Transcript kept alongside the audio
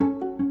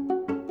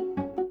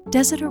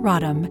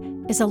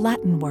Desideratum is a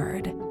Latin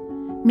word,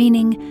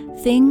 meaning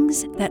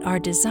things that are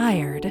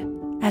desired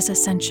as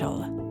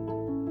essential.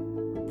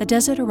 The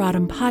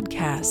Desideratum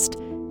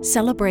podcast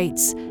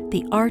celebrates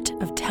the art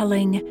of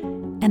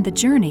telling and the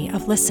journey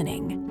of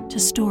listening to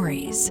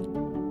stories,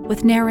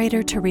 with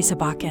narrator Teresa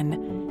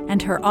Bakken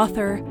and her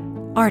author,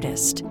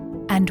 artist,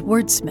 and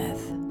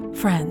wordsmith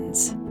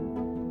friends.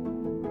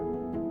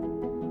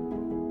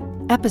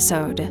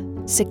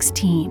 Episode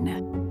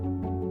 16.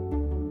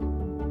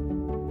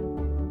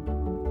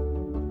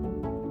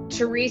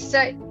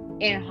 Teresa,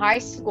 in high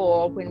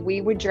school, when we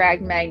would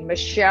drag Maine,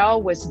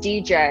 Michelle was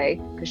DJ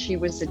because she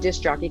was a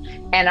disc jockey,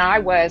 and I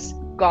was,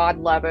 God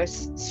love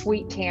us,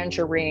 Sweet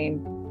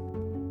Tangerine.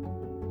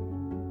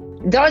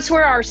 Those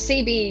were our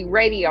CB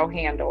radio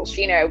handles,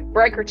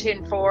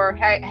 Breakerton 4.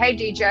 Hey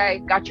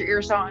DJ, got your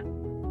ears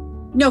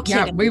on? No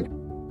kidding.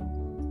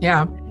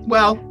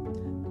 Well,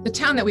 the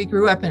town that we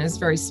grew up in is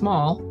very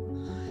small.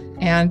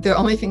 And the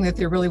only thing that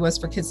there really was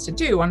for kids to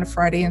do on a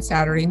Friday and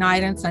Saturday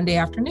night and Sunday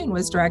afternoon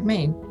was drag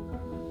Maine.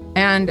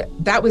 And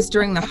that was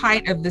during the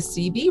height of the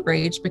CB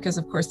rage because,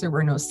 of course, there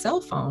were no cell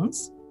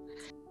phones.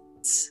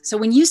 So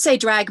when you say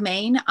drag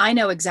Maine, I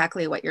know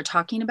exactly what you're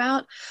talking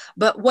about.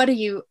 But what do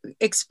you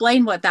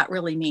explain what that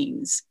really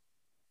means?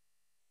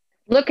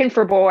 Looking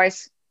for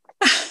boys.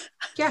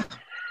 Yeah,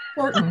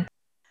 important.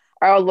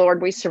 Oh,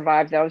 Lord, we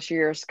survived those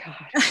years. God.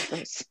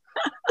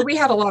 We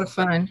had a lot of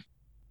fun.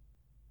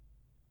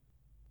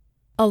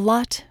 A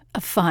lot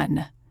of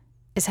fun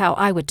is how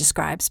I would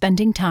describe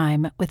spending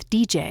time with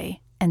DJ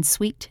and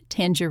Sweet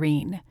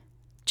Tangerine,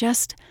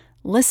 just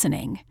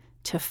listening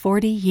to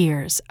 40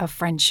 years of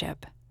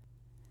friendship.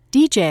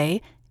 DJ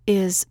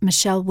is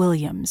Michelle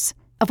Williams,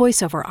 a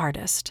voiceover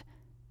artist,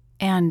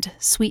 and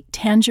Sweet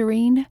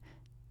Tangerine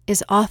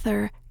is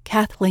author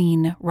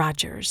Kathleen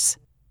Rodgers.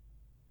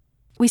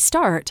 We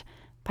start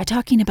by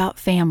talking about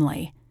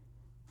family,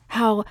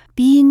 how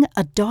being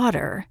a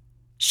daughter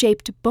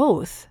shaped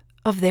both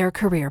of their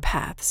career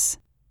paths.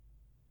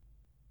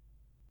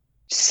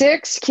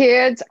 6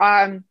 kids.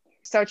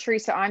 So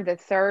Teresa, I'm the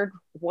third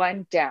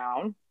one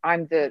down.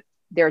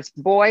 There's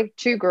boy,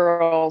 2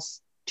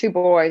 girls, 2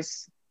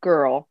 boys,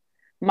 girl.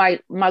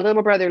 My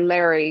little brother,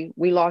 Larry,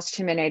 we lost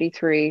him in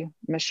 1983.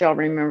 Michelle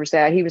remembers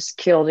that. He was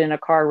killed in a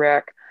car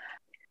wreck,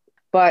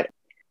 but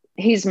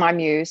he's my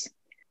muse,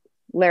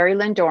 Larry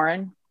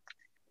Lindoran.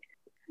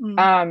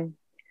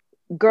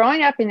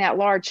 Growing up in that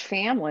large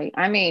family,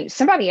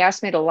 somebody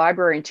asked me at a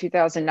library in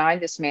 2009,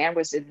 this man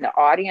was in the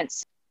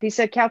audience. He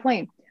said,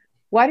 Kathleen,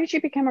 why did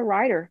you become a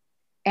writer?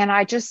 And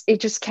it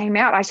just came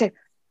out. I said,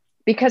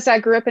 because I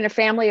grew up in a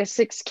family of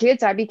 6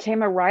 kids, I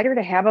became a writer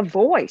to have a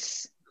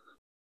voice.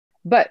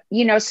 But,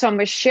 so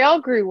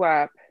Michelle grew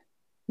up.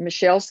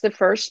 Michelle's the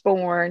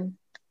firstborn.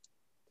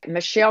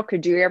 Michelle could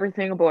do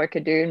everything a boy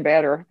could do and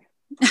better.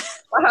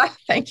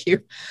 Thank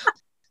you.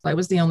 I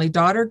was the only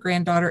daughter,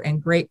 granddaughter,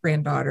 and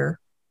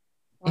great-granddaughter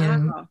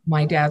in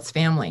my dad's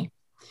family.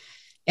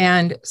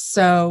 And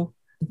so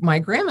my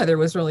grandmother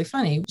was really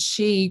funny.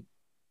 She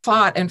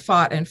fought and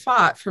fought and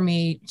fought for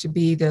me to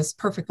be this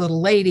perfect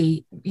little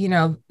lady.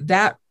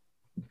 That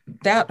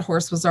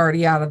horse was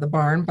already out of the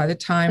barn by the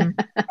time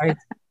I,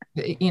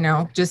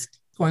 just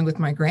going with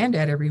my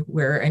granddad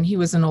everywhere. And he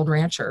was an old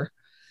rancher.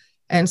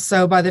 And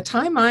so by the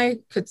time I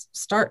could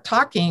start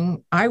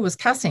talking, I was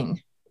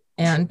cussing.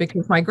 And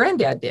because my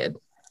granddad did,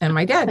 and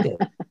my dad did.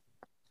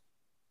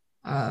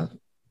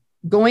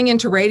 Going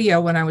into radio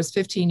when I was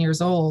 15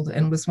 years old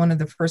and was one of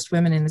the first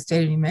women in the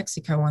state of New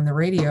Mexico on the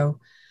radio,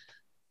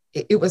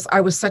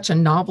 I was such a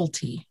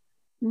novelty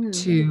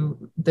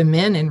to the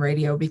men in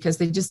radio because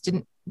they just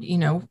didn't,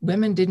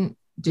 women didn't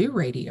do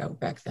radio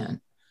back then.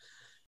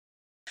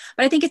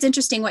 But I think it's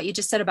interesting what you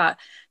just said about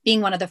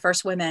being one of the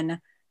first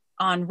women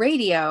on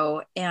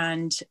radio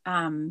and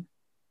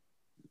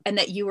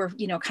that you were,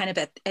 kind of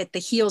at the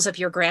heels of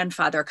your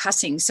grandfather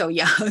cussing so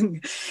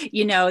young,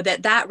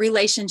 that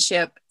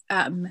relationship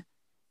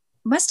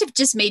must have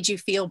just made you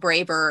feel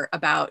braver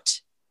about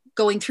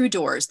going through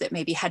doors that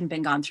maybe hadn't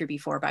been gone through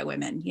before by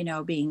women,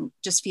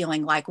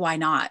 feeling like, why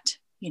not,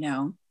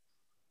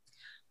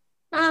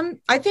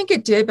 I think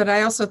it did, but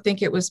I also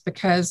think it was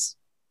because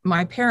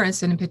my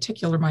parents, and in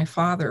particular, my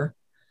father,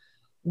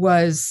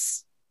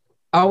 was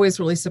always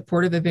really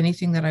supportive of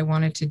anything that I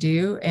wanted to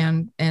do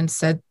and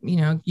said,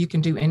 you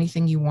can do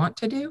anything you want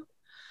to do.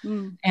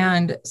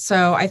 And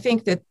so I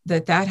think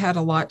that had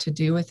a lot to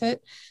do with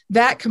it.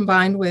 That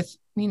combined with,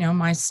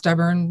 my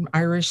stubborn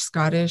Irish,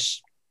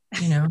 Scottish,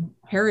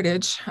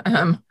 heritage.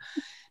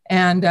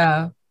 And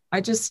I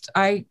just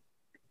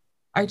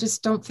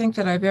don't think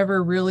that I've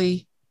ever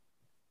really,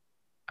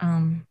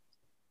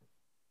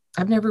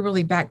 I've never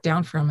really backed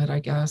down from it, I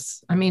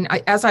guess.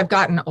 As I've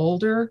gotten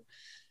older,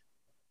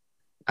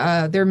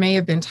 there may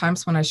have been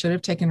times when I should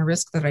have taken a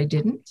risk that I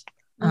didn't.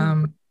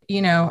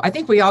 I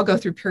think we all go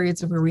through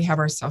periods of where we have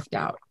our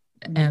self-doubt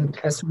and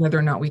as to whether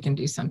or not we can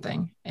do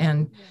something.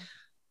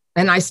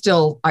 And I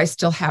still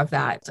have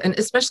that. And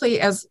especially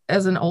as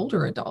an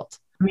older adult.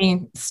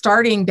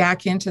 Starting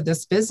back into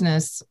this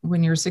business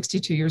when you're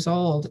 62 years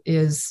old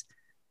is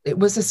it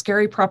was a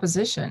scary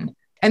proposition.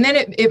 And then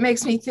it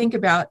makes me think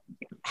about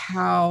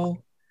how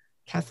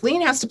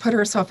Kathleen has to put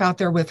herself out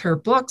there with her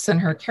books and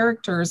her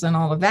characters and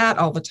all of that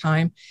all the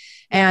time,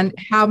 and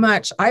how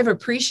much I've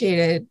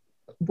appreciated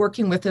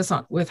working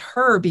with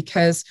her,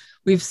 because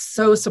we've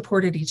so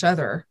supported each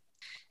other.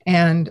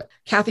 And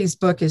Kathy's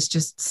book is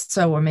just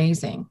so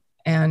amazing.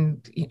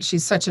 And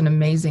she's such an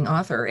amazing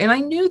author. And I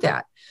knew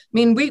that. I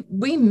mean,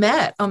 we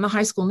met on the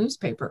high school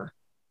newspaper.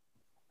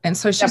 And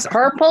so she's the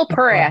Purple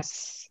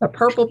Press. The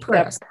Purple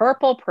Press. The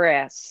Purple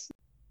Press.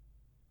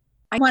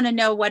 I want to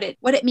know what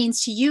it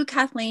means to you,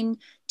 Kathleen,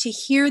 to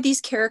hear these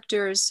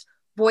characters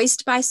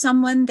voiced by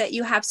someone that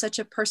you have such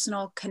a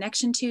personal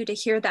connection to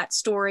hear that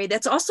story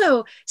that's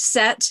also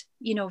set,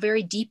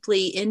 very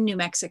deeply in New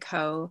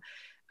Mexico,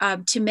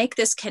 to make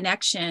this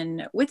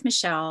connection with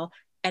Michelle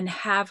and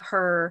have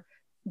her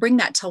bring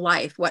that to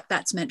life, what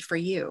that's meant for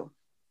you.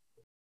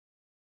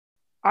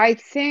 I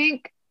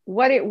think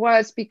what it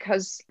was,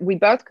 because we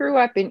both grew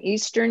up in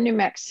eastern New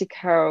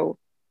Mexico,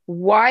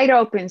 wide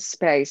open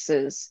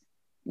spaces,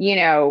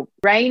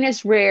 rain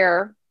is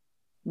rare.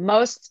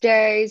 Most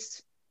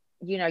days,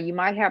 you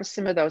might have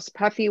some of those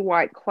puffy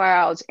white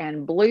clouds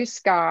and blue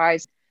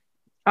skies.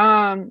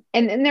 And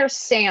then there's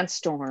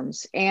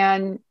sandstorms,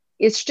 and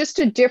it's just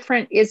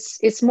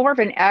it's more of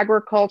an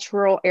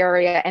agricultural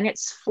area, and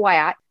it's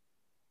flat.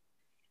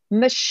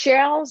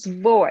 Michelle's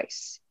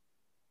voice,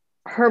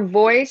 her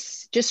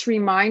voice just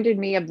reminded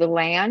me of the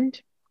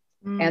land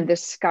and the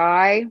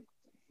sky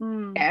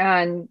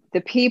and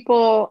the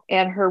people,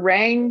 and her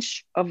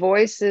range of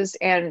voices.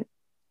 And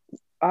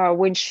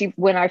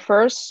when I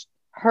first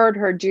heard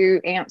her do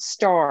Aunt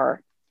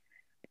Star,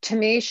 to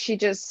me,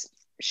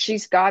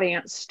 she's got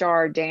Aunt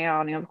Star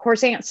down. And of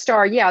course, Aunt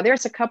Star,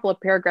 there's a couple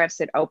of paragraphs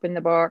that open the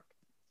book.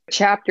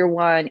 Chapter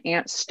 1,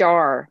 Aunt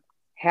Star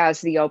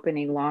has the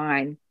opening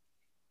line.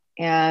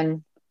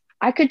 And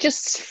I could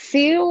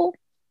feel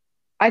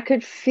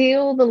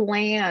the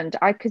land.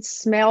 I could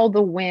smell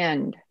the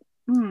wind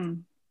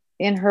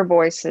in her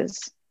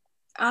voices.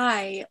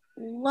 I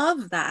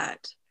love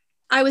that.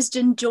 I was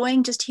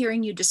enjoying just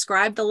hearing you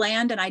describe the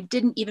land, and I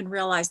didn't even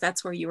realize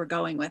that's where you were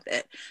going with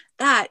it.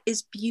 That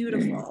is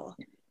beautiful.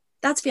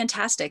 That's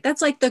fantastic.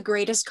 That's like the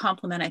greatest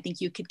compliment I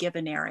think you could give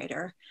a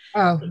narrator.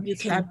 Oh,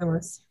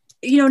 fabulous.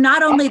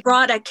 Not only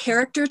brought a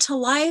character to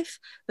life,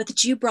 but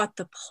that you brought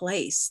the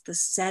place, the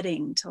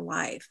setting to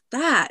life.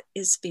 That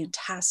is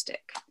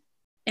fantastic.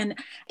 And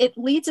it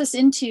leads us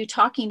into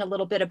talking a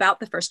little bit about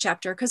the first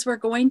chapter, because we're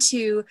going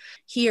to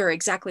hear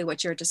exactly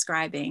what you're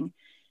describing.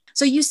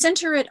 So you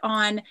center it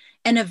on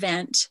an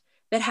event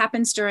that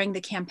happens during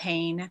the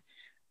campaign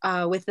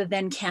with the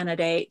then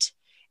candidate.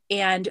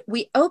 And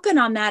we open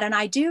on that. And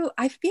I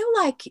feel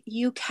like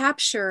you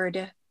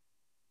captured,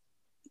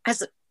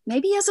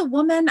 maybe as a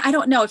woman, I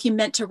don't know if you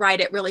meant to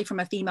write it really from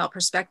a female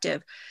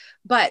perspective,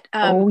 but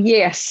oh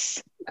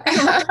yes.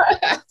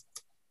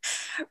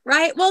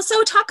 Right. Well,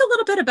 so talk a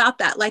little bit about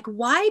that. Like,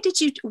 what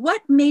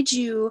made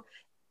you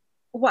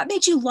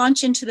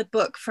launch into the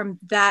book from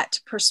that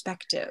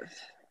perspective?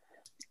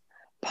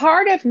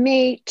 Part of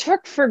me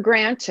took for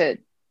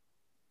granted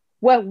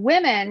what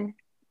women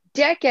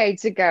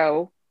decades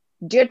ago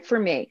did for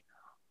me.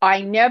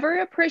 I never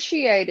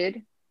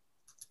appreciated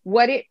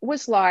what it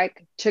was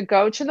like to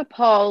go to the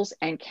polls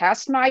and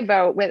cast my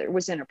vote, whether it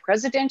was in a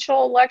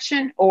presidential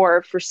election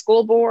or for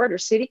school board or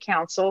city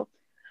council.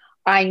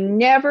 I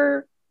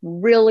never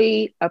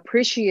really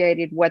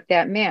appreciated what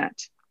that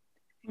meant.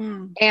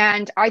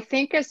 And I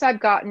think as I've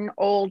gotten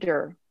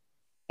older,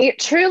 it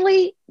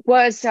truly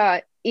was,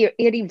 it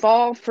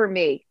evolved for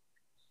me.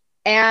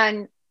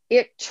 And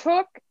it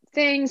took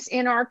things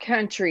in our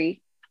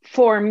country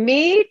for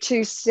me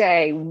to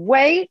say,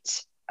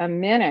 wait a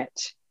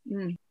minute.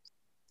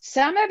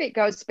 Some of it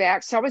goes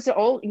back. So I was an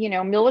old,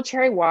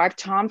 military wife.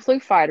 Tom flew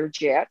fighter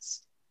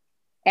jets.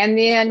 And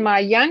then my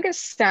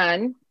youngest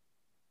son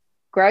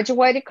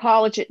graduated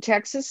college at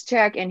Texas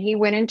Tech, and he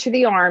went into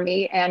the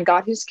Army and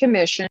got his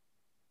commission.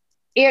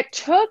 It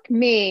took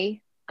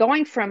me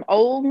going from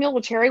old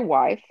military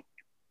wife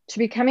to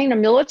becoming a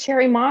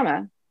military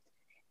mama.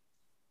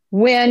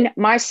 When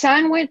my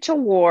son went to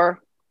war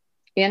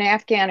in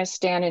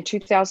Afghanistan in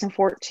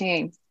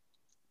 2014,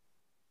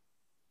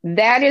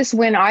 that is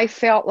when I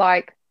felt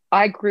like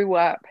I grew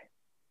up.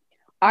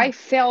 I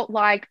felt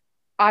like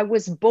I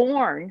was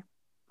born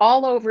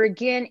all over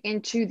again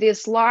into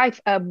this life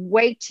of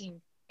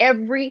waiting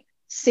every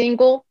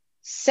single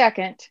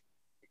second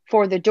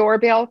for the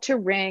doorbell to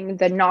ring,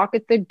 the knock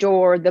at the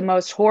door, the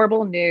most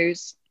horrible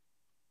news.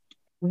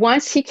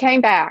 Once he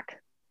came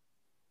back,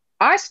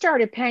 I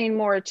started paying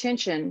more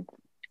attention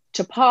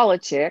to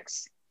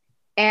politics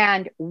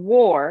and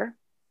war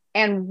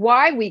and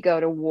why we go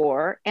to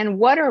war and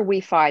what are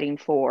we fighting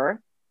for.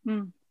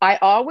 I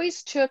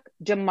always took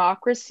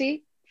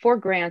democracy for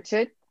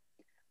granted.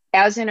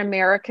 As an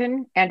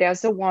American and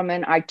as a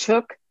woman, I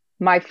took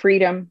my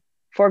freedom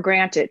for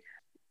granted.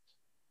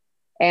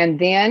 And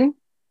then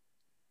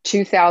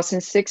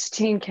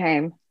 2016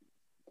 came.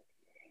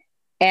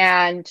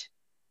 And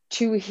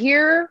to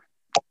hear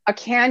a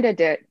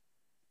candidate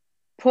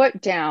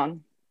put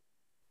down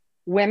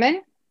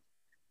women,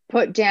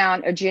 put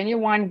down a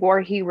genuine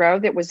war hero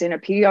that was in a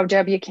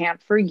POW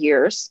camp for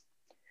years,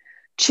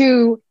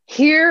 to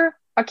hear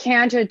a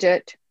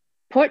candidate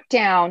put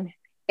down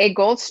a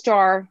Gold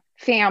Star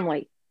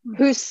family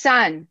whose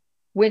son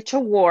went to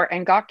war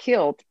and got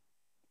killed.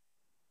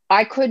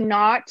 I could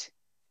not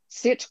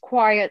sit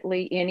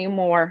quietly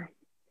anymore.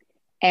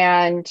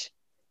 And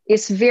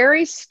it's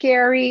very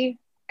scary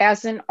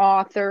as an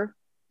author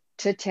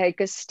to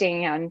take a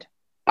stand.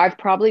 I've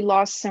probably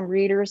lost some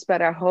readers,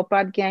 but I hope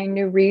I've gained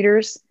new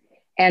readers.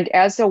 And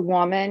as a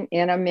woman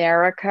in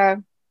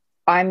America,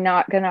 I'm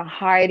not going to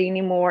hide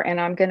anymore, and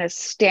I'm going to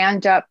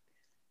stand up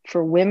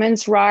for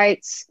women's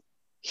rights,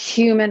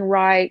 human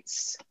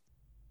rights.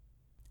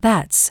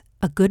 That's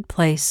a good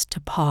place to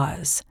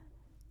pause.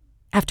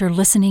 After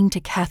listening to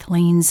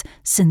Kathleen's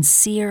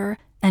sincere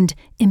and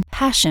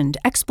impassioned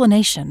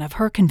explanation of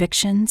her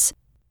convictions,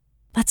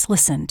 let's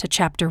listen to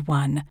Chapter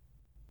 1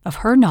 of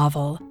her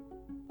novel,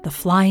 The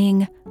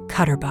Flying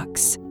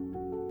Cutterbucks,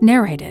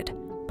 narrated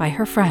by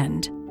her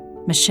friend,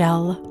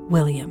 Michelle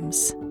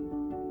Williams.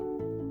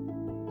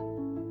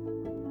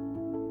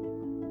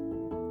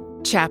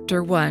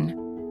 Chapter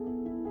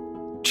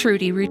 1.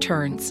 Trudy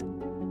Returns.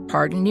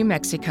 Pardon, New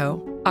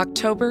Mexico,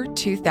 October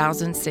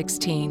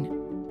 2016.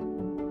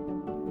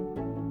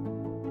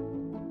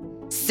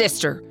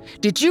 Sister,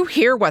 did you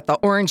hear what the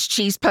orange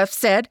cheese puff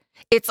said?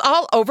 It's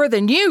all over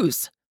the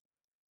news.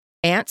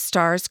 Aunt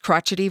Star's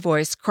crotchety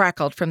voice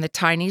crackled from the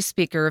tiny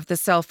speaker of the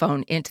cell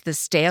phone into the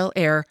stale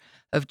air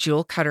of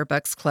Jewel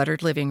Cutterbuck's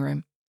cluttered living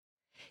room.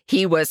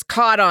 He was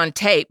caught on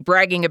tape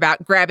bragging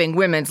about grabbing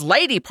women's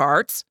lady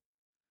parts.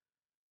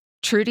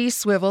 Trudy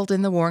swiveled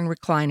in the worn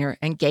recliner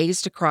and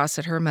gazed across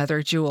at her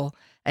mother, Jewel,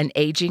 an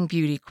aging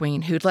beauty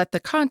queen who'd let the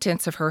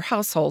contents of her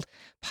household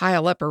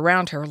pile up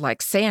around her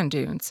like sand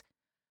dunes.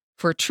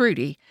 For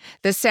Trudy,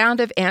 the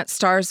sound of Aunt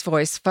Star's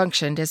voice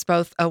functioned as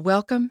both a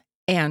welcome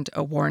and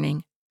a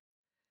warning.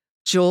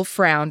 Jewel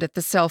frowned at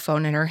the cell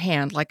phone in her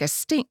hand like a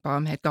stink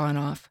bomb had gone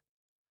off.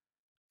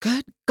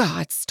 Good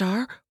God,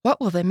 Star, what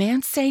will the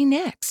man say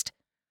next?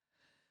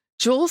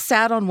 Jewel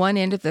sat on one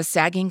end of the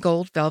sagging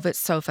gold velvet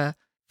sofa,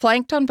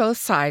 flanked on both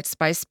sides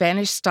by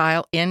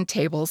Spanish-style end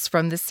tables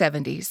from the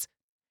 70s.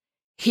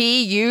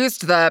 He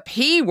used the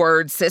P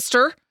word,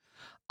 sister.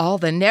 All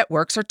the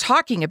networks are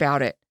talking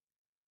about it.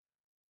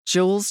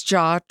 Jewel's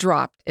jaw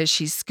dropped as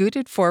she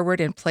scooted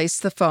forward and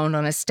placed the phone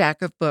on a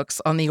stack of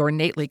books on the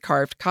ornately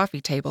carved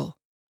coffee table.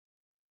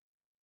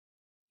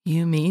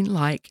 You mean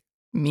like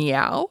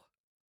meow?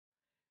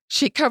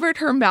 She covered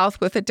her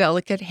mouth with a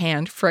delicate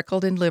hand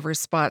freckled in liver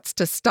spots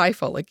to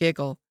stifle a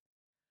giggle.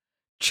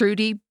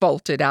 Trudy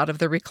bolted out of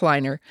the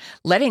recliner,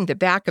 letting the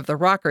back of the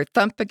rocker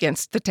thump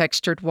against the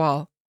textured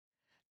wall.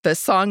 The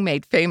song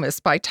made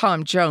famous by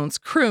Tom Jones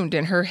crooned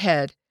in her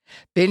head.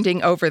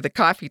 Bending over the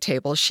coffee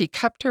table, she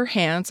cupped her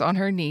hands on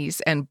her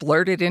knees and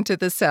blurted into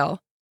the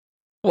cell.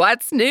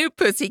 What's new,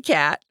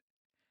 pussycat?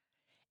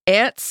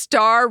 Aunt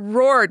Star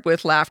roared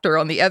with laughter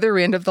on the other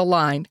end of the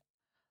line.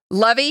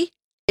 Lovey,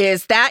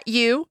 is that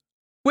you?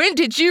 When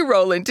did you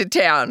roll into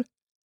town?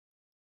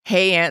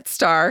 Hey, Aunt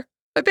Star,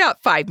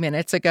 about 5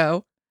 minutes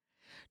ago.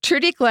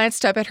 Trudy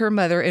glanced up at her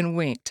mother and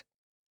winked.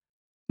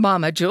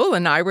 Mama Jewel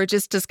and I were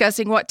just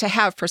discussing what to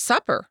have for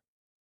supper.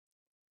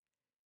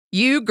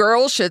 You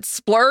girls should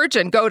splurge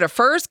and go to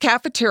Fur's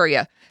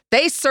cafeteria.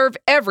 They serve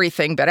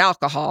everything but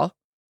alcohol.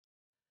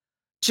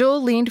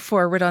 Jewel leaned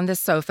forward on the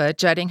sofa,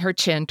 jutting her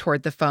chin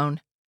toward the phone.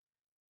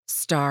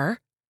 Star,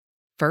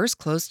 Fur's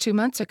closed 2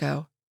 months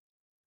ago.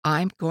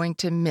 I'm going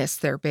to miss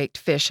their baked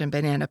fish and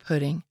banana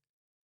pudding.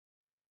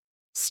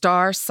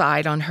 Star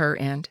sighed on her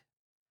end.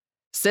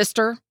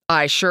 Sister,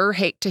 I sure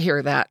hate to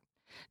hear that.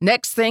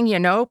 Next thing you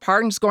know,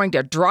 Pardon's going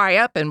to dry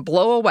up and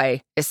blow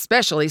away,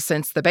 especially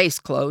since the base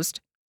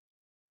closed.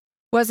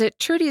 Was it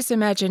Trudy's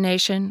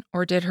imagination,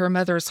 or did her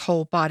mother's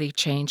whole body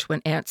change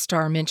when Aunt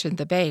Star mentioned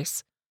the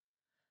base?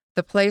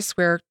 The place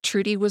where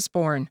Trudy was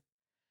born.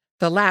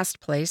 The last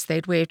place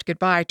they'd waved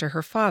goodbye to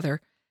her father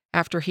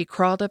after he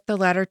crawled up the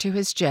ladder to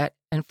his jet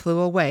and flew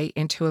away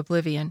into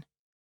oblivion.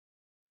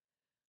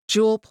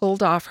 Jewel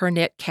pulled off her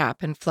knit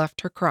cap and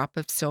fluffed her crop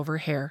of silver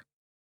hair.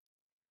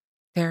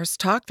 There's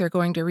talk they're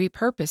going to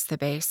repurpose the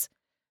base,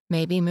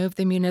 maybe move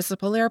the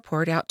municipal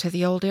airport out to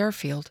the old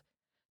airfield.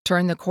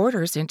 Turn the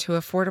quarters into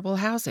affordable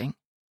housing.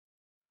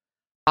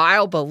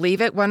 I'll believe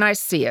it when I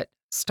see it,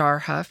 Star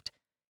huffed.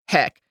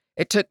 Heck,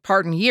 it took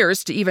Pardon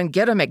years to even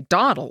get a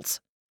McDonald's.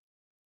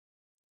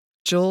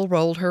 Jewel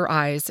rolled her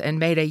eyes and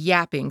made a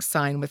yapping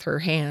sign with her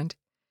hand.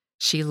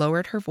 She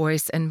lowered her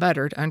voice and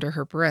muttered under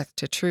her breath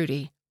to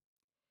Trudy.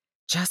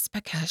 Just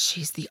because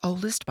she's the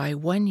oldest by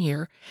 1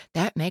 year,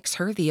 that makes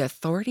her the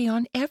authority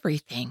on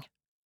everything.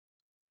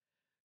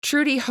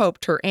 Trudy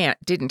hoped her aunt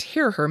didn't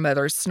hear her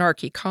mother's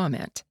snarky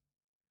comment.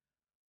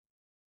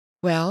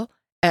 Well,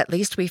 at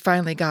least we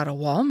finally got a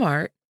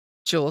Walmart,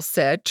 Jewel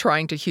said,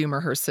 trying to humor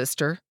her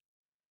sister.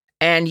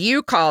 And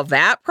you call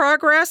that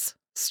progress?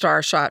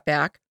 Star shot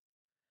back.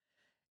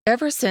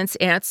 Ever since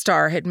Aunt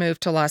Star had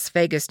moved to Las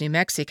Vegas, New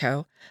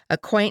Mexico, a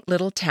quaint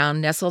little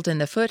town nestled in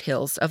the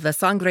foothills of the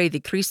Sangre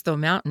de Cristo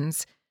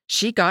Mountains,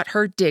 she got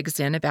her digs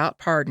in about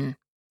pardon.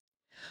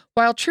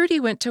 While Trudy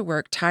went to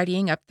work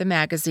tidying up the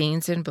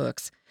magazines and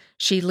books,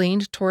 she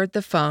leaned toward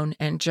the phone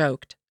and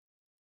joked.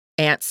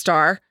 Aunt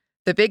Star,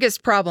 the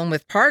biggest problem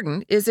with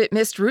pardon is it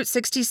missed Route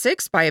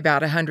 66 by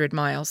about 100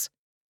 miles.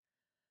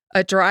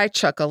 A dry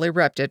chuckle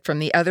erupted from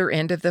the other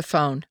end of the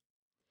phone.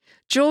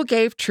 Jewel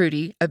gave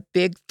Trudy a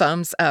big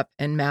thumbs up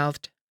and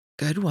mouthed,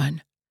 "Good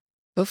one,"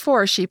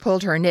 before she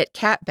pulled her knit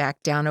cap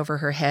back down over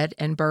her head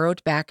and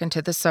burrowed back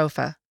into the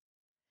sofa.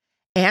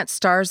 Aunt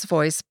Star's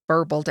voice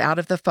burbled out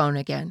of the phone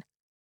again.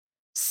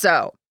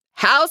 "So,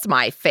 how's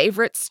my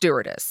favorite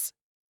stewardess?"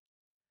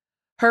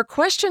 Her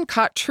question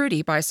caught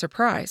Trudy by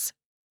surprise.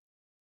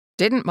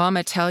 "Didn't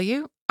Mama tell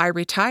you? I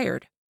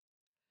retired."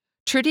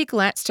 Trudy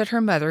glanced at her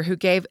mother, who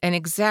gave an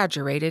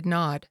exaggerated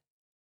nod.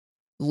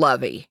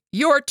 "Lovey,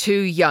 you're too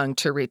young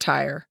to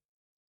retire."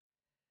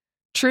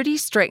 Trudy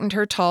straightened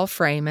her tall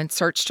frame and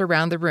searched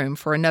around the room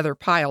for another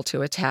pile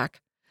to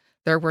attack.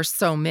 There were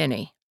so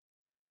many.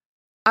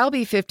 "I'll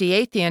be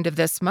 58 the end of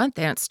this month,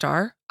 Aunt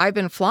Star. I've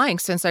been flying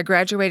since I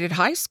graduated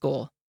high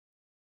school."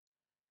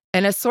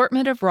 An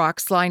assortment of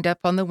rocks lined up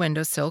on the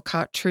windowsill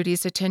caught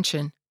Trudy's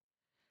attention.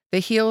 The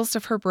heels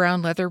of her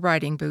brown leather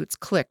riding boots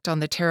clicked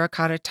on the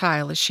terracotta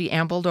tile as she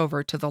ambled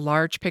over to the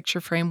large picture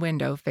frame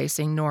window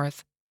facing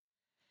north.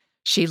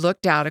 She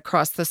looked out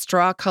across the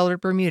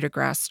straw-colored Bermuda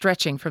grass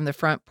stretching from the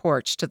front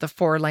porch to the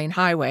 4-lane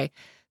highway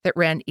that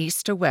ran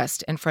east to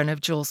west in front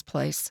of Jewel's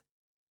place.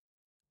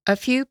 A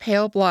few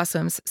pale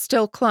blossoms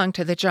still clung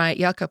to the giant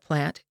yucca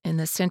plant in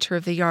the center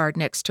of the yard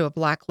next to a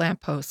black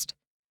lamppost.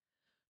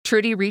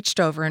 Trudy reached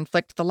over and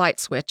flicked the light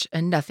switch,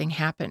 and nothing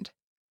happened.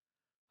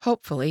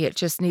 Hopefully, it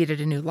just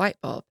needed a new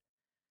light bulb.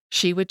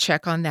 She would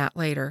check on that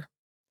later.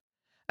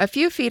 A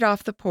few feet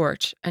off the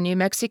porch, a New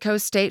Mexico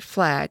state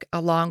flag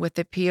along with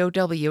the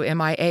POW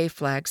MIA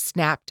flag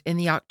snapped in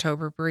the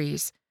October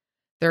breeze,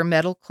 their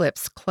metal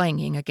clips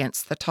clanging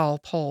against the tall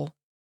pole.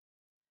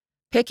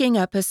 Picking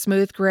up a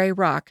smooth gray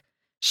rock,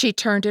 she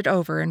turned it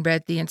over and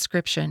read the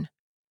inscription.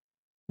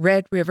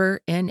 Red River,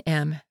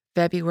 NM,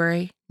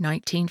 February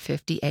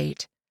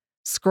 1958,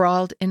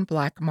 scrawled in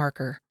black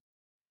marker.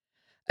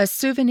 A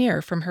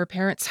souvenir from her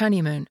parents'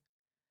 honeymoon,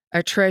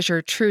 a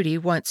treasure Trudy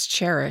once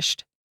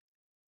cherished.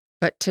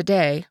 But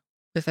today,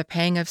 with a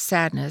pang of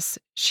sadness,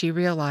 she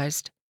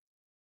realized,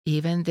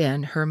 even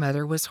then her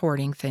mother was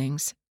hoarding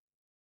things.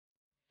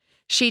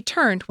 She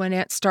turned when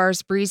Aunt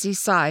Star's breezy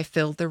sigh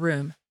filled the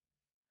room.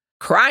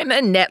 "Crime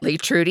and Netley,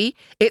 Trudy.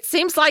 It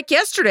seems like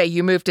yesterday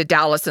you moved to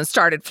Dallas and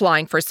started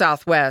flying for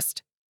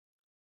Southwest."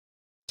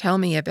 "Tell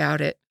me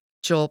about it,"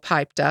 Jewel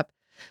piped up,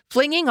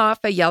 flinging off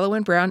a yellow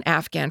and brown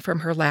afghan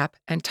from her lap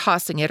and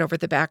tossing it over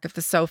the back of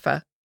the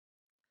sofa.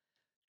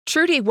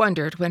 Trudy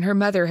wondered when her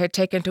mother had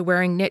taken to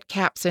wearing knit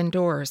caps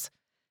indoors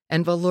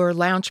and velour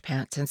lounge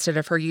pants instead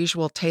of her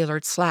usual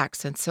tailored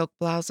slacks and silk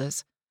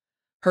blouses,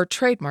 her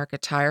trademark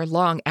attire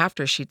long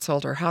after she'd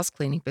sold her house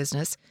cleaning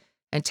business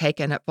and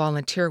taken up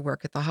volunteer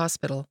work at the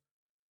hospital.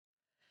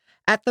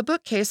 At the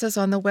bookcases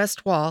on the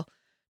west wall,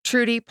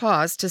 Trudy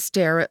paused to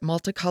stare at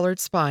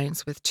multicolored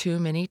spines with too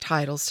many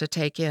titles to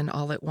take in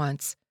all at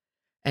once,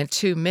 and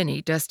too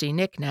many dusty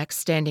knickknacks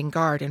standing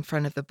guard in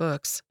front of the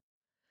books.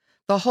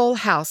 The whole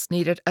house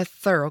needed a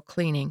thorough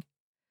cleaning.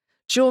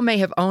 Jewel may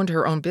have owned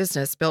her own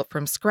business built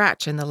from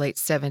scratch in the late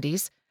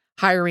 70s,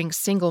 hiring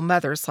single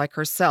mothers like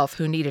herself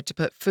who needed to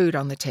put food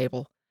on the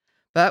table.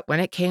 But when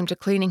it came to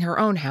cleaning her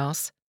own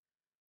house,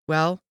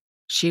 well,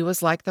 she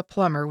was like the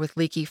plumber with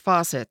leaky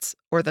faucets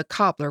or the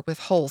cobbler with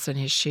holes in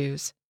his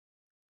shoes.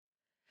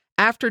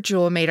 After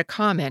Jewel made a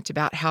comment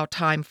about how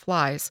time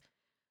flies,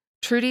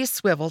 Trudy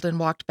swiveled and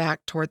walked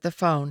back toward the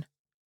phone.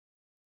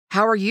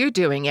 "How are you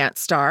doing, Aunt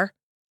Star?"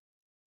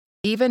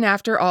 Even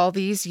after all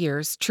these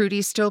years,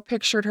 Trudy still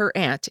pictured her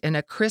aunt in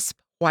a crisp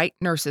white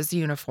nurse's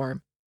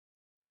uniform.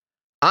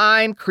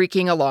 "I'm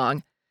creaking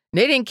along,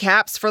 knitting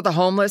caps for the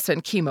homeless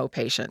and chemo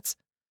patients.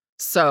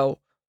 So,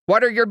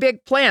 what are your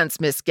big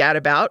plans, Miss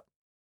Gadabout?"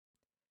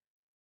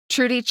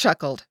 Trudy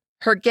chuckled,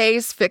 her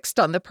gaze fixed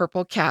on the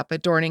purple cap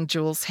adorning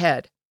Jewel's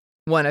head,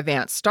 one of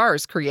Aunt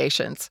Star's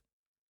creations.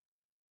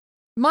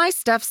 "My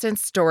stuff's in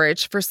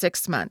storage for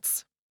 6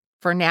 months.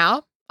 For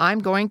now, I'm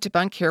going to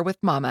bunk here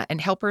with Mama and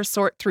help her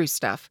sort through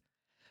stuff.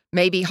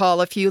 Maybe haul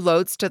a few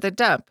loads to the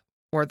dump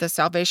or the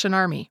Salvation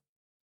Army."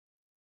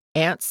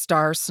 Aunt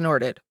Star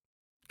snorted.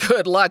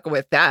 "Good luck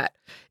with that.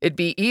 It'd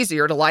be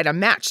easier to light a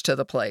match to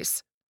the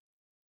place."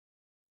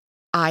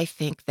 "I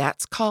think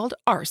that's called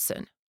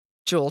arson,"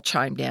 Jewel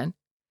chimed in.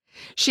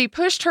 She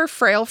pushed her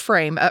frail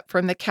frame up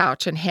from the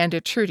couch and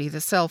handed Trudy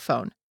the cell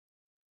phone.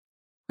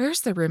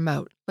 "Where's the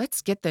remote?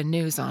 Let's get the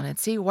news on and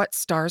see what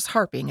Star's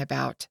harping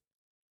about."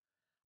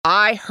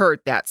 "I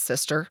heard that,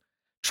 sister.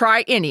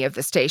 Try any of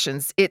the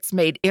stations. It's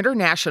made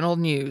international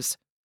news."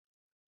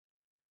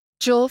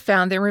 Jewel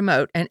found the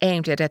remote and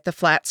aimed it at the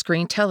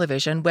flat-screen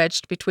television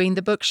wedged between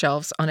the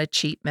bookshelves on a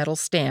cheap metal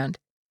stand.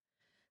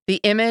 The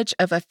image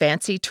of a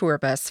fancy tour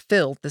bus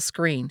filled the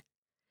screen.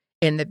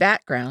 In the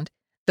background,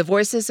 the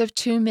voices of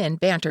two men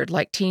bantered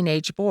like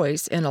teenage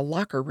boys in a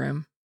locker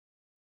room.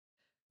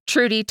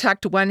 Trudy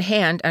tucked one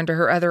hand under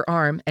her other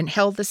arm and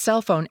held the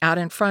cell phone out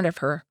in front of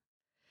her.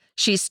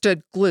 She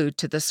stood glued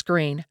to the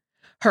screen,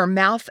 her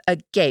mouth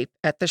agape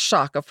at the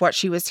shock of what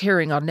she was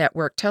hearing on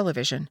network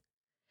television.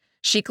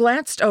 She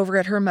glanced over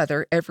at her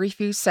mother every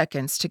few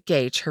seconds to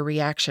gauge her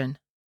reaction.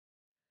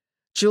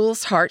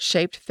 Jules'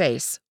 heart-shaped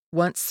face,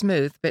 once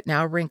smooth but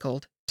now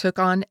wrinkled, took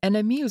on an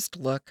amused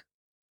look.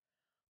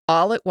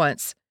 All at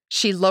once,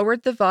 she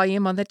lowered the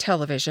volume on the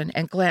television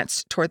and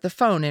glanced toward the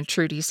phone in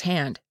Trudy's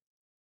hand.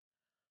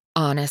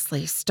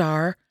 Honestly,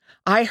 Star,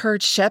 I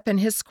heard Shep and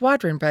his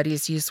squadron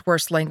buddies use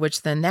worse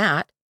language than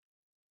that.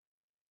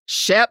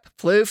 Shep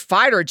flew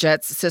fighter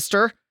jets,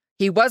 sister.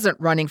 He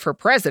wasn't running for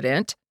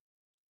president.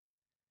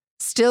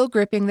 Still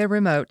gripping the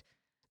remote,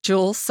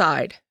 Jules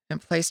sighed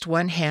and placed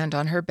one hand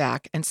on her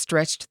back and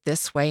stretched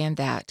this way and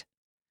that.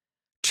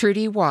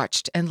 Trudy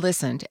watched and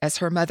listened as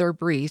her mother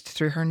breathed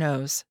through her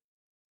nose.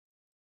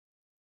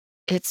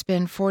 It's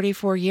been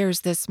 44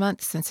 years this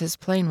month since his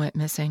plane went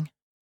missing.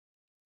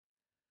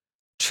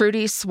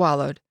 Trudy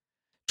swallowed,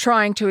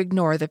 trying to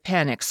ignore the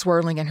panic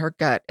swirling in her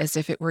gut as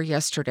if it were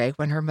yesterday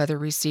when her mother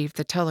received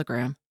the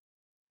telegram.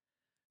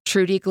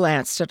 Trudy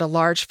glanced at a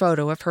large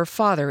photo of her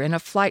father in a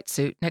flight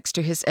suit next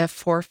to his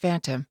F-4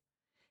 Phantom,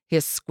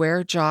 his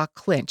square jaw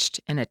clenched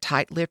in a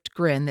tight-lipped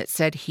grin that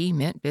said he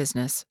meant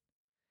business.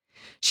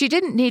 She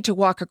didn't need to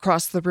walk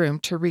across the room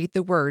to read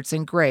the words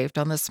engraved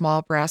on the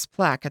small brass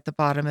plaque at the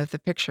bottom of the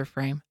picture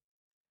frame.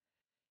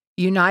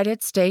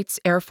 United States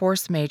Air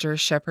Force Major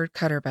Shepard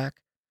Cutterbuck,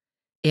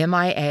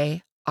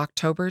 MIA,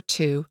 October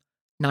 2,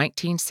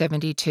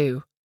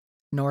 1972,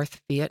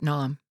 North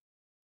Vietnam.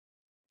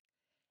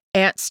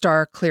 Aunt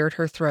Star cleared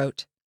her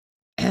throat.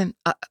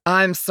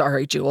 I'm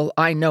sorry, Jewel.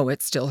 I know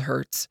it still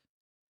hurts.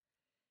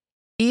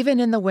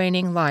 Even in the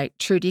waning light,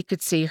 Trudy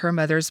could see her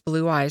mother's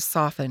blue eyes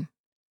soften.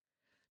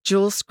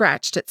 Jewel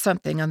scratched at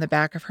something on the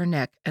back of her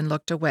neck and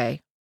looked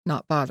away,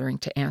 not bothering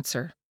to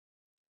answer.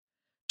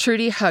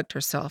 Trudy hugged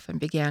herself and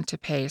began to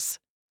pace.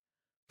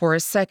 For a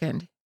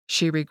second,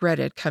 she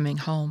regretted coming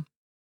home.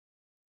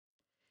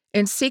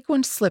 In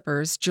sequined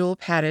slippers, Jewel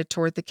padded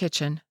toward the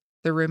kitchen,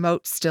 the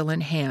remote still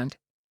in hand.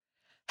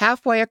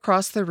 Halfway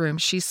across the room,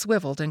 she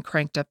swiveled and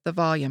cranked up the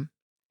volume.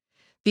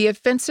 The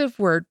offensive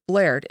word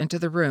blared into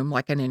the room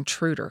like an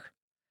intruder.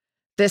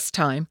 This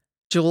time,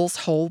 Jewel's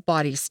whole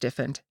body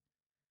stiffened.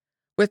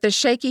 With a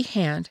shaky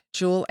hand,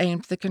 Jewel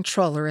aimed the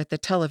controller at the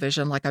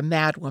television like a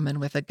madwoman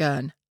with a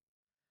gun.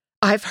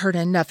 I've heard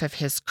enough of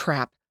his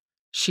crap,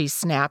 she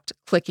snapped,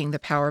 clicking the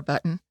power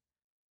button.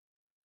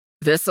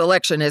 This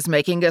election is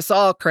making us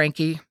all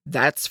cranky,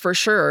 that's for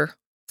sure,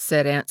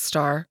 said Aunt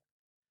Star.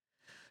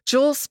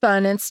 Jewel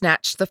spun and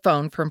snatched the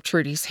phone from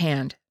Trudy's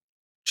hand.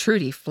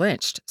 Trudy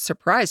flinched,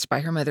 surprised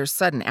by her mother's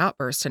sudden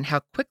outburst and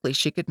how quickly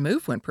she could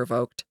move when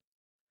provoked.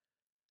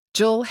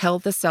 Jewel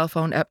held the cell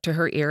phone up to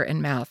her ear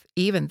and mouth,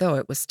 even though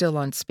it was still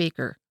on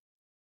speaker.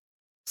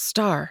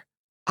 Star,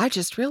 I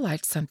just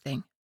realized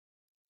something.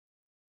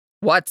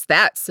 What's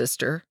that,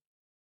 sister?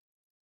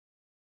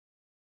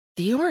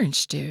 The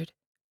orange dude.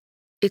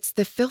 It's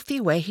the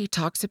filthy way he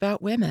talks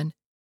about women.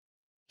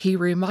 He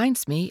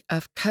reminds me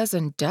of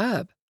Cousin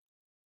Dub.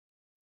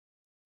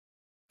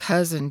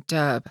 Cousin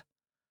Dub.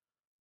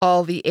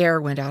 All the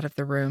air went out of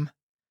the room.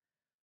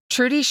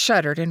 Trudy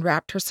shuddered and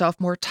wrapped herself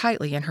more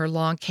tightly in her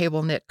long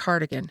cable-knit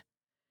cardigan.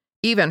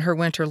 Even her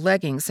winter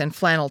leggings and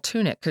flannel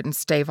tunic couldn't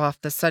stave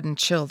off the sudden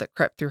chill that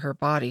crept through her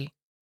body.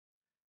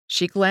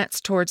 She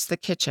glanced towards the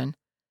kitchen,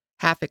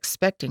 half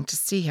expecting to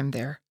see him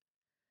there.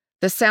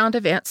 The sound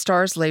of Aunt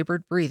Star's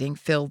labored breathing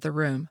filled the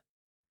room.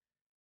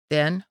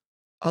 Then,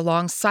 a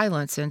long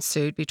silence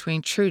ensued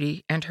between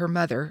Trudy and her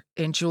mother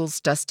in Jewel's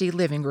dusty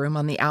living room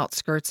on the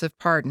outskirts of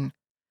Pardon,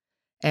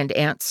 and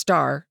Aunt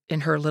Star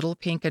in her little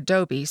pink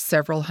adobe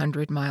several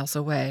hundred miles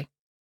away.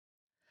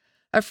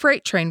 A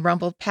freight train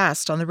rumbled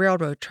past on the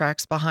railroad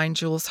tracks behind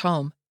Jewel's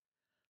home.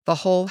 The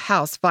whole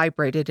house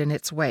vibrated in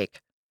its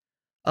wake.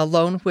 A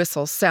lone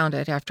whistle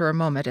sounded after a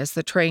moment as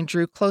the train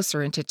drew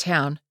closer into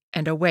town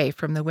and away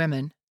from the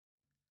women.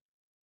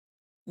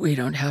 We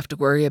don't have to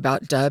worry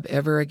about Dub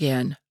ever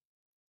again,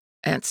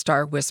 Aunt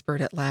Star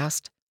whispered at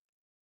last.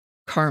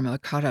 Karma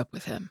caught up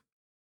with him.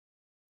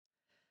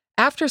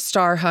 After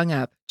Star hung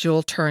up,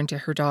 Jewel turned to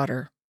her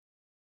daughter.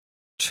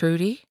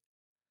 Trudy?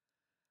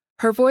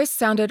 Her voice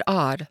sounded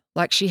odd,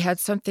 like she had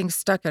something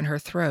stuck in her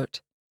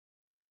throat.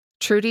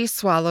 Trudy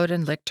swallowed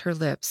and licked her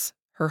lips.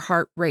 Her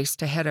heart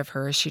raced ahead of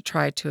her as she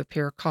tried to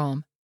appear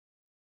calm.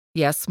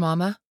 Yes,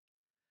 Mama?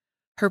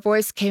 Her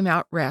voice came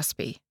out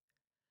raspy.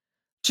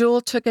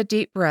 Jewel took a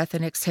deep breath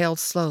and exhaled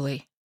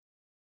slowly.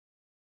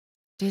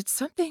 Did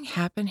something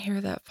happen here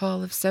that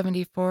fall of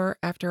 74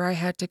 after I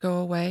had to go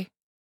away?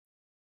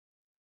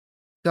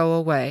 Go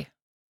away.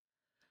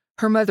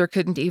 Her mother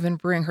couldn't even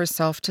bring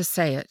herself to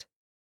say it.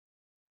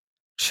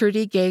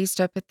 Trudy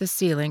gazed up at the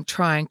ceiling,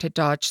 trying to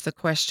dodge the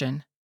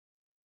question.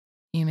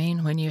 You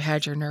mean when you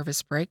had your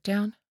nervous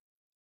breakdown?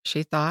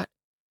 she thought.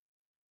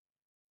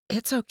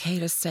 It's okay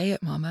to say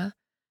it, Mama.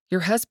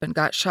 Your husband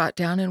got shot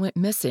down and went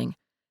missing,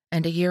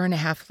 and 1.5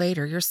 years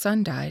later, your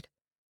son died.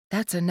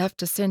 That's enough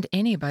to send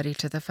anybody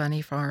to the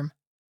funny farm.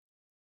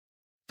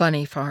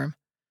 Funny farm.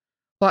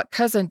 What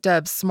Cousin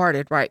Dub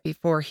smarted right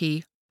before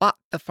he bought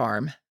the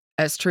farm,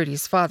 as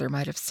Trudy's father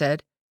might have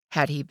said,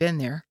 had he been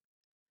there.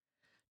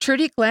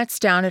 Trudy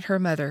glanced down at her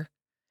mother.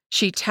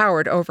 She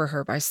towered over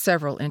her by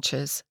several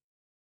inches.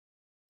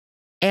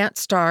 Aunt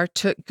Star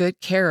took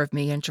good care of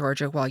me in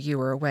Georgia while you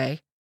were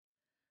away.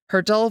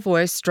 Her dull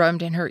voice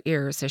drummed in her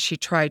ears as she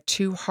tried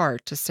too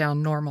hard to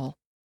sound normal.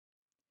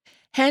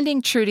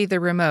 Handing Trudy the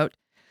remote,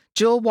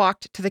 Jewel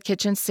walked to the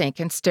kitchen sink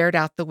and stared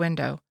out the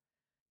window.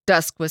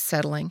 Dusk was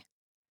settling.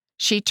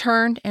 She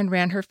turned and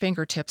ran her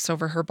fingertips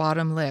over her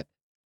bottom lip.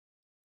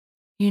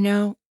 You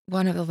know,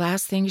 one of the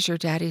last things your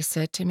daddy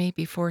said to me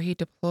before he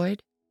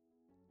deployed?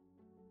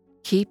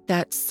 Keep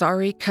that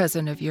sorry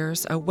cousin of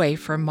yours away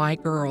from my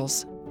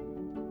girls.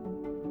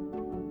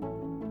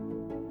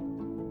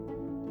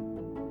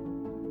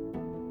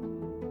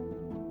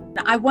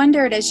 I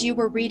wondered, as you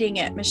were reading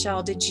it,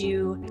 Michelle,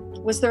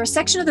 was there a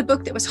section of the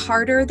book that was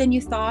harder than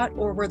you thought,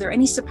 or were there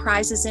any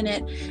surprises in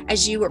it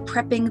as you were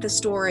prepping the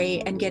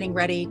story and getting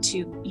ready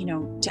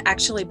to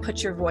actually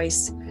put your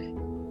voice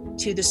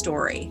to the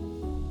story?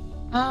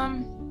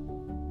 I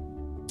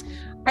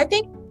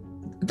think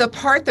the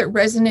part that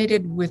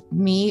resonated with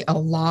me a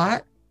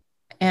lot,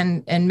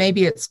 and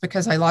maybe it's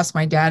because I lost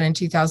my dad in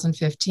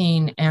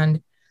 2015,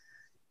 and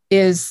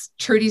is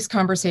Trudy's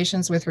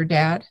conversations with her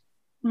dad.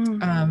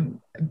 Mm-hmm.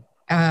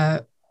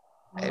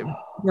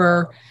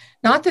 Were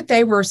not that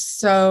they were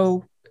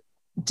so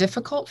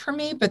difficult for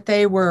me, but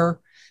they were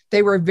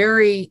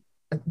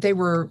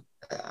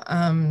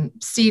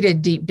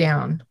seated deep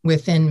down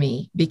within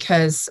me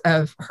because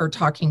of her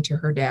talking to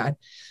her dad,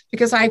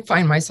 because I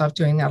find myself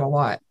doing that a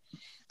lot.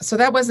 So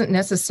that wasn't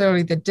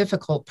necessarily the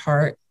difficult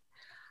part.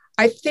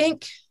 I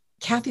think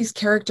Kathy's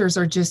characters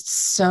are just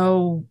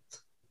so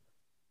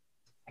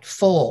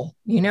full,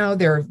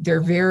 they're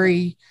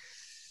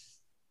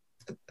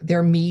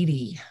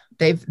meaty.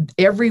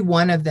 Every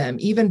one of them,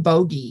 even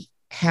Bogey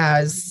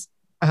has,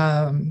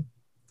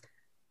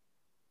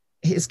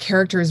 his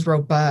character is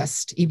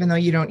robust, even though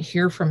you don't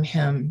hear from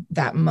him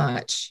that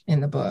much in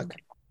the book.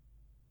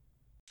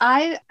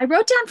 I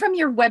wrote down from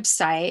your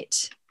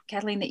website,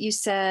 Kathleen, that you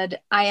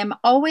said, I am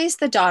always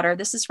the daughter.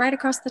 This is right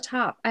across the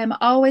top. I am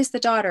always the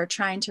daughter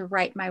trying to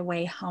write my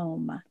way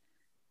home.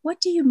 What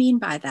do you mean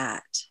by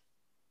that?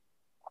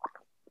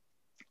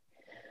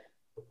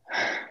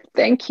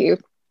 Thank you.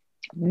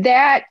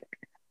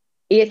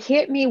 It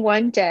hit me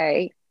one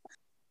day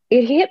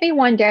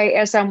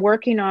as I'm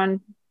working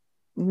on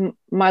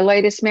my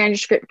latest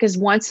manuscript, because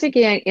once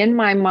again, in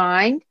my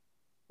mind,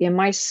 in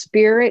my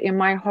spirit, in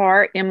my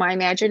heart, in my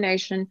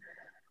imagination,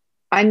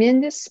 I'm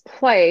in this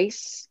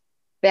place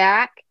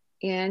back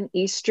in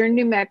eastern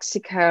New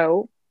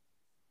Mexico.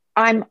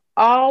 I'm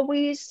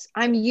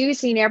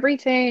using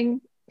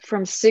everything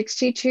from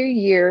 62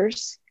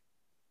 years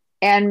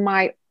and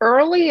my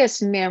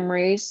earliest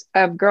memories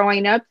of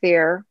growing up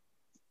there,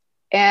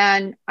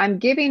 and I'm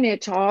giving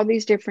it to all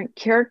these different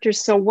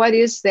characters. So what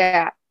is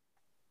that?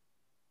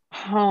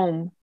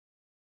 Home.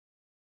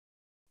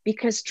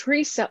 Because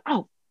Teresa,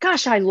 oh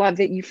gosh, I love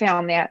that you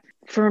found that.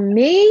 For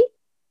me,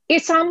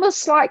 it's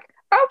almost like,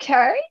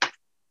 okay,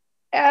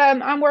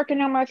 I'm working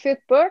on my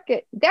 5th book.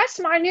 That's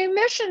my new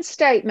mission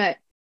statement.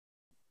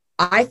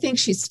 I think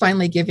she's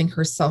finally giving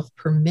herself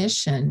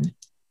permission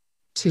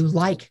to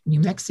like New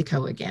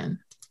Mexico again.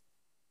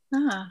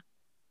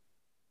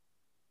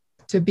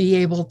 To be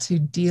able to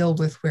deal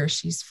with where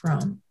she's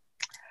from.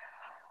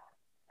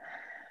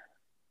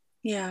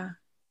 Yeah.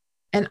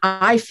 And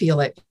I feel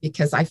it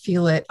because I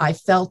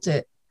felt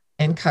it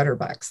in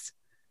Cutterbucks.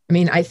 I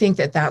mean, I think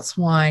that's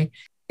why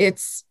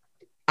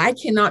I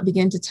cannot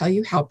begin to tell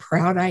you how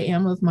proud I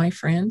am of my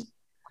friend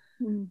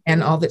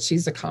and all that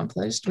she's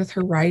accomplished with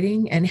her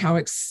writing, and how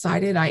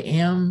excited I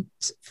am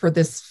for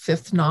this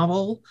 5th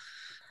novel.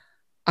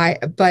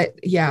 But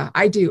yeah,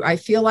 I do. I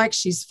feel like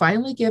she's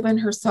finally given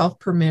herself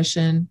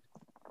permission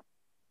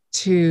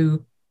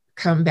to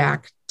come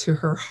back to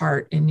her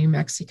heart in New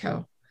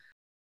Mexico.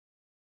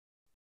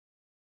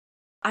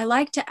 I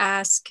like to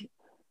ask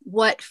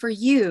what for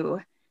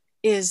you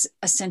is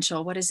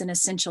essential. What is an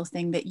essential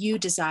thing that you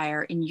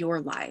desire in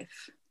your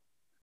life?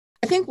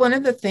 I think one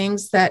of the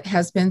things that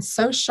has been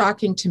so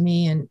shocking to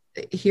me and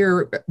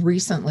here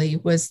recently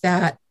was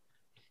that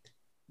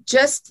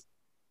just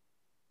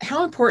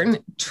how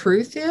important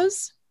truth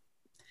is.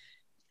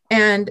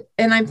 And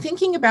I'm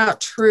thinking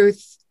about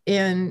truth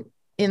in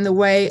the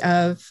way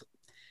of,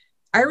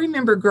 I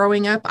remember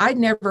growing up, I'd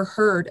never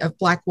heard of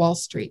Black Wall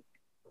Street.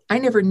 I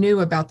never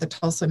knew about the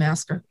Tulsa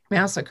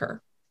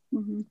Massacre.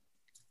 Mm-hmm.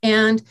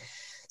 And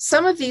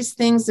some of these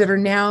things that are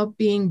now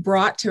being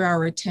brought to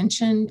our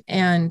attention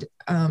and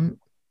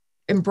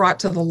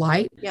brought to the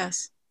light.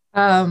 Yes.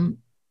 I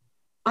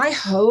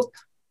hope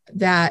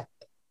that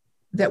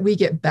we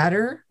get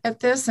better at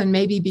this, and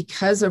maybe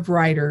because of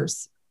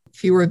writers,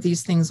 fewer of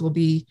these things will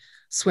be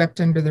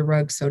swept under the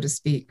rug, so to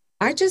speak.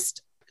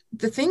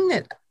 The thing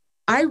that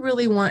I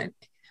really want,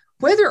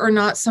 whether or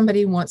not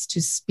somebody wants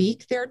to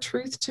speak their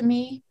truth to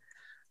me,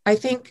 I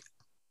think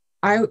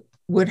I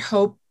would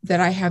hope that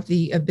I have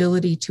the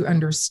ability to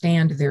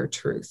understand their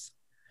truth.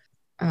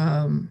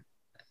 And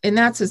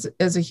that's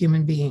as a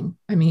human being,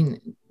 I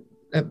mean,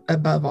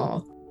 above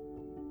all.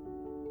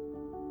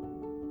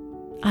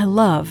 I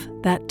love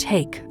that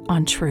take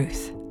on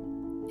truth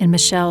in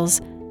Michelle's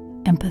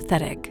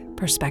empathetic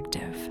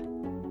perspective.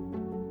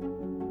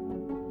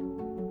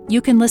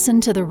 You can listen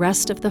to the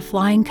rest of The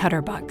Flying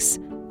Cutterbucks,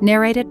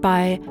 narrated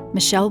by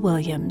Michelle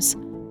Williams,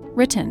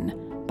 written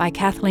by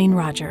Kathleen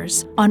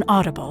Rodgers, on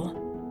Audible.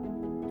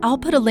 I'll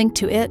put a link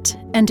to it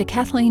and to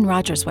Kathleen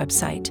Rodgers'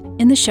 website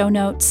in the show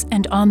notes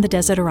and on the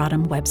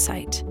Desideratum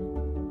website.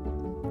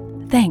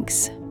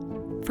 Thanks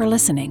for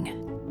listening.